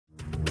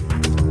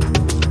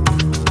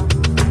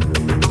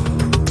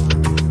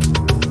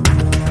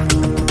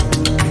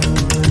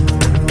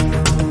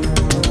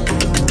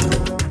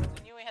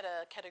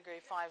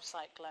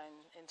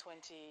cyclone in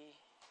 2014,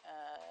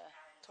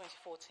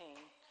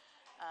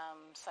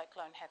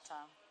 Cyclone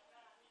Heta,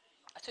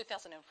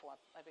 2004,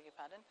 I beg your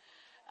pardon.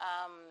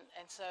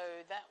 And so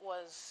that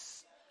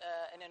was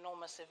an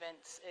enormous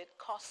event. It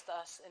cost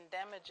us in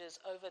damages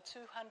over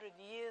 200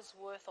 years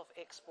worth of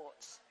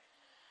exports.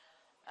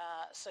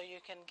 So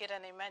you can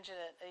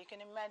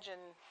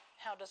imagine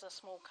how does a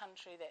small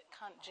country that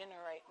can't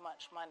generate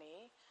much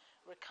money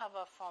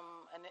recover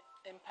from an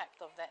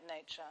impact of that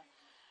nature.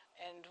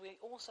 And we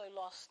also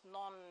lost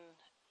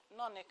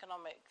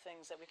non-economic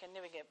things that we can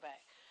never get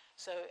back.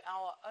 So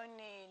our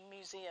only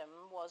museum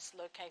was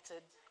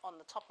located on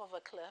the top of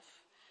a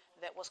cliff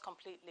that was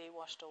completely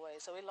washed away.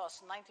 So we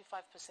lost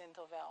 95%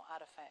 of our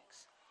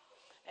artifacts.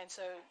 And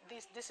so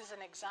this is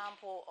an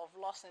example of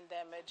loss and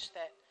damage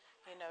that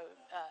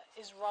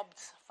is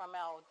robbed from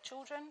our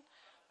children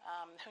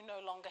who no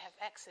longer have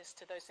access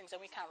to those things,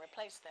 and we can't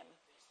replace them.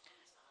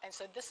 And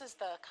so this is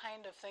the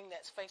kind of thing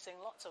that's facing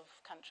lots of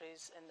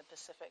countries in the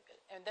Pacific,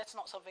 and that's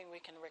not something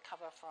we can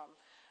recover from.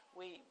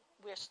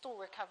 We're still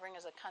recovering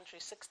as a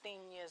country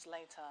 16 years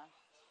later,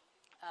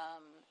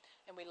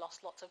 and we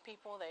lost lots of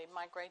people. They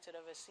migrated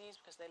overseas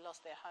because they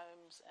lost their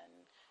homes,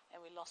 and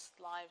we lost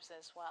lives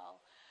as well.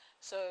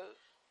 So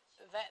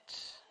that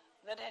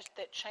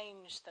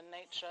changed the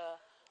nature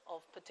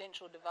of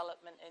potential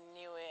development in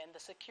Niue and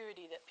the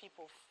security that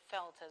people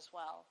felt as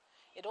well.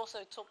 It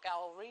also took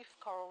our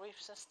coral reef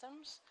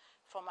systems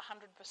from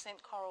 100%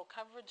 coral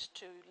coverage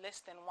to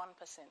less than 1%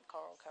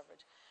 coral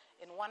coverage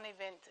in one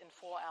event in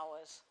 4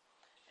 hours.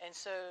 And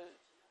so,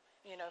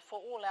 for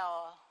all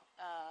our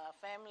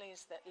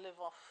families that live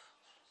off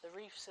the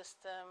reef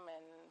system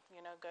and,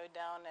 go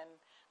down and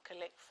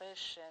collect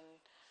fish and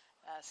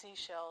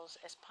seashells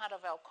as part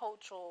of our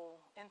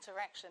cultural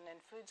interaction and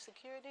food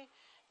security,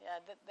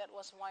 that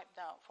was wiped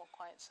out for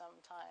quite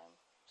some time.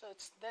 So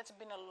that's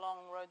been a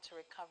long road to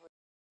recovery.